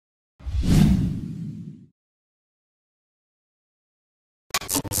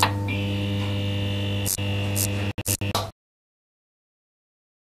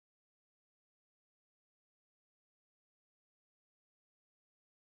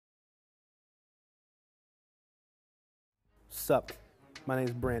Sup, my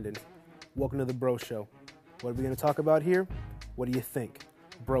name's Brandon. Welcome to the Bro Show. What are we gonna talk about here? What do you think?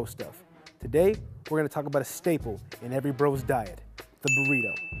 Bro stuff. Today, we're gonna talk about a staple in every bro's diet, the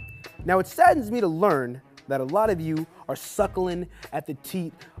burrito. Now, it saddens me to learn that a lot of you are suckling at the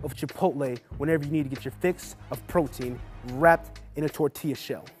teat of Chipotle whenever you need to get your fix of protein wrapped in a tortilla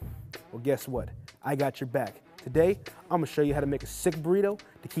shell. Well, guess what? I got your back. Today, I'm gonna show you how to make a sick burrito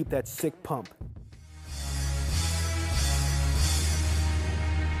to keep that sick pump.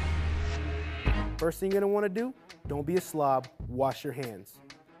 First thing you're gonna wanna do, don't be a slob, wash your hands.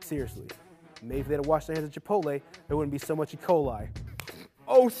 Seriously, maybe if they had washed their hands at Chipotle, there wouldn't be so much E. coli.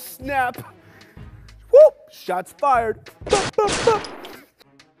 Oh snap! Whoop! Shots fired.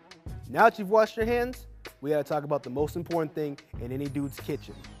 Now that you've washed your hands, we gotta talk about the most important thing in any dude's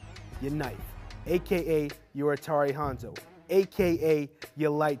kitchen, your knife, AKA your Atari Hanzo, AKA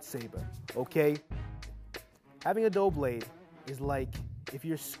your lightsaber, okay? Having a dough blade is like if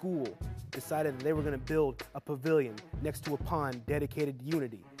your school decided that they were gonna build a pavilion next to a pond dedicated to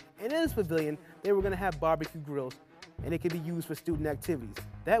unity. And in this pavilion, they were gonna have barbecue grills and it could be used for student activities.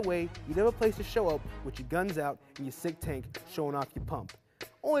 That way, you'd have a place to show up with your guns out and your sick tank showing off your pump.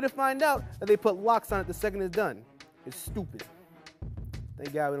 Only to find out that they put locks on it the second it's done. It's stupid.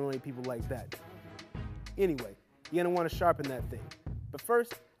 Thank God we don't need people like that. Anyway, you're gonna wanna sharpen that thing. But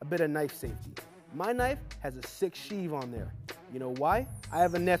first, a bit of knife safety. My knife has a sick sheave on there. You know why? I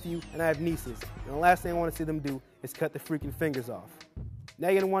have a nephew and I have nieces, and the last thing I want to see them do is cut the freaking fingers off. Now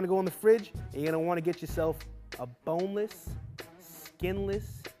you're gonna want to go in the fridge and you're gonna want to get yourself a boneless,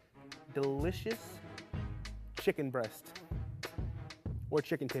 skinless, delicious chicken breast or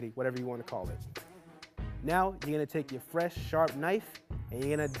chicken titty, whatever you want to call it. Now you're gonna take your fresh, sharp knife and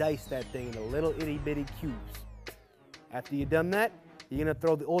you're gonna dice that thing into little itty bitty cubes. After you've done that, you're gonna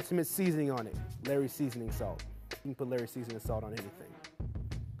throw the ultimate seasoning on it, Larry's seasoning salt. You can put Larry's seasoning salt on anything.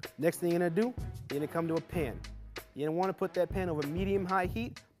 Next thing you're gonna do, you're gonna come to a pan. You're gonna wanna put that pan over medium-high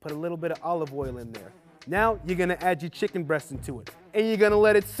heat, put a little bit of olive oil in there. Now you're gonna add your chicken breast into it, and you're gonna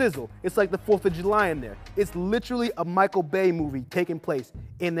let it sizzle. It's like the 4th of July in there. It's literally a Michael Bay movie taking place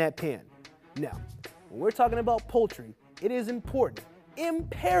in that pan. Now, when we're talking about poultry, it is important,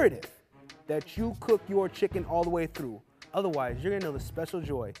 imperative, that you cook your chicken all the way through. Otherwise, you're gonna know the special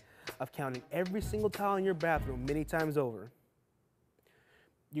joy of counting every single tile in your bathroom many times over.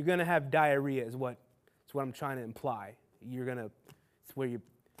 You're gonna have diarrhea is what I'm trying to imply.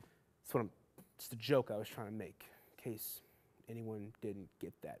 It's the joke I was trying to make, in case anyone didn't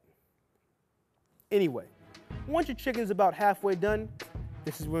get that. Anyway, once your chicken's about halfway done,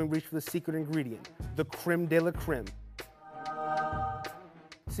 this is when we reach for the secret ingredient, the creme de la creme.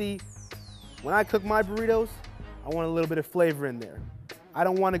 See, when I cook my burritos, I want a little bit of flavor in there. I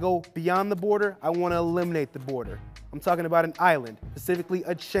don't want to go beyond the border, I want to eliminate the border. I'm talking about an island, specifically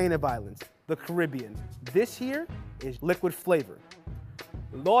a chain of islands, the Caribbean. This here is liquid flavor.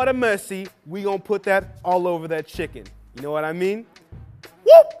 Lord of mercy, we gonna put that all over that chicken. You know what I mean?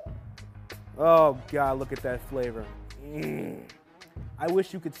 Whoop! Oh God, look at that flavor. I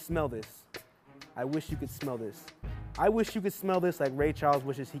wish you could smell this. I wish you could smell this. I wish you could smell this like Ray Charles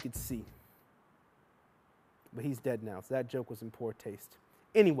wishes he could see. But he's dead now, so that joke was in poor taste.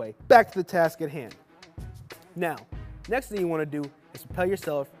 Anyway, back to the task at hand. Now, next thing you want to do is prepare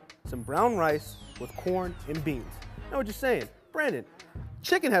yourself some brown rice with corn and beans. Now what you're saying, Brandon,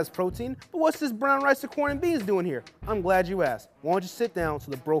 chicken has protein, but what's this brown rice with corn and beans doing here? I'm glad you asked. Why don't you sit down so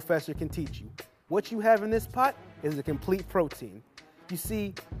the brofessor can teach you. What you have in this pot is a complete protein. You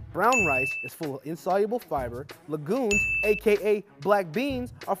see, brown rice is full of insoluble fiber, legumes, aka black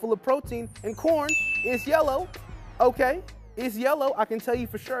beans, are full of protein, and corn is yellow, okay? It's yellow, I can tell you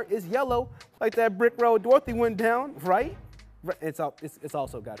for sure, it's yellow, like that brick road Dorothy went down, right? It's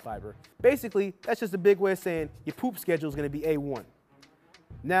also got fiber. Basically, that's just a big way of saying your poop schedule is gonna be A1.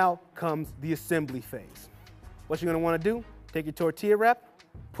 Now comes the assembly phase. What you're gonna wanna do, take your tortilla wrap,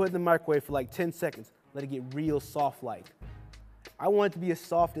 put it in the microwave for like 10 seconds, let it get real soft like. I want it to be as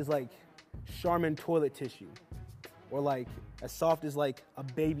soft as like Charmin toilet tissue, or like as soft as like a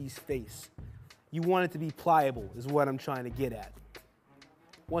baby's face. You want it to be pliable is what I'm trying to get at.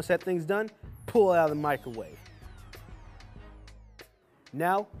 Once that thing's done, pull it out of the microwave.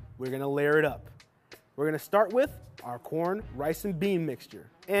 Now, we're gonna layer it up. We're gonna start with our corn, rice, and bean mixture.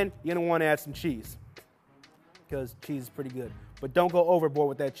 And you're gonna wanna add some cheese, because cheese is pretty good. But don't go overboard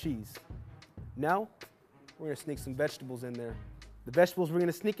with that cheese. Now, we're gonna sneak some vegetables in there. The vegetables we're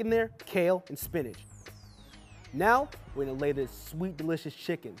gonna sneak in there, kale and spinach. Now, we're gonna lay this sweet, delicious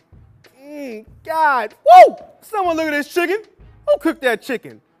chicken. God, whoa! Someone look at this chicken. Who cooked that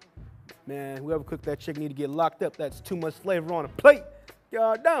chicken? Man, whoever cooked that chicken need to get locked up. That's too much flavor on a plate.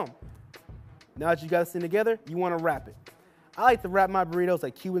 God damn. Now that you got this thing together, you want to wrap it. I like to wrap my burritos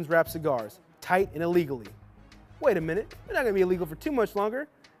like Cubans wrap cigars, tight and illegally. Wait a minute, they're not going to be illegal for too much longer.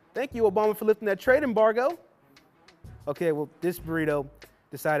 Thank you, Obama, for lifting that trade embargo. Okay, well, this burrito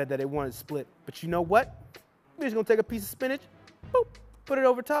decided that it wanted to split. But you know what? We're just going to take a piece of spinach, boop, put it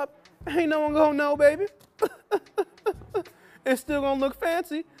over top. Ain't no one going to know, baby. It's still going to look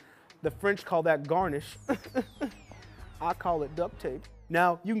fancy. The French call that garnish. I call it duct tape.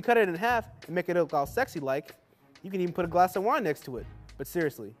 Now, you can cut it in half and make it look all sexy-like. You can even put a glass of wine next to it. But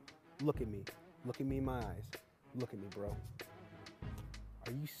seriously, look at me. Look at me in my eyes. Look at me, bro.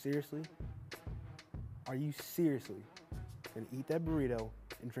 Are you seriously gonna eat that burrito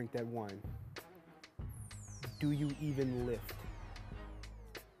and drink that wine? Do you even lift?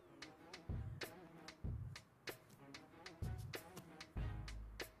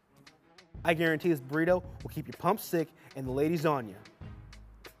 I guarantee this burrito will keep your pump sick and the ladies on you.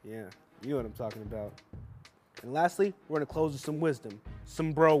 Yeah, you know what I'm talking about. And lastly, we're gonna close with some wisdom,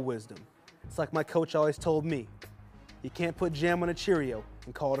 some bro wisdom. It's like my coach always told me, you can't put jam on a Cheerio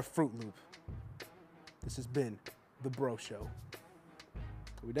and call it a Fruit Loop. This has been The Bro Show.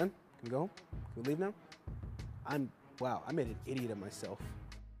 Are we done? Can we go home? Can we leave now? Wow, I made an idiot of myself.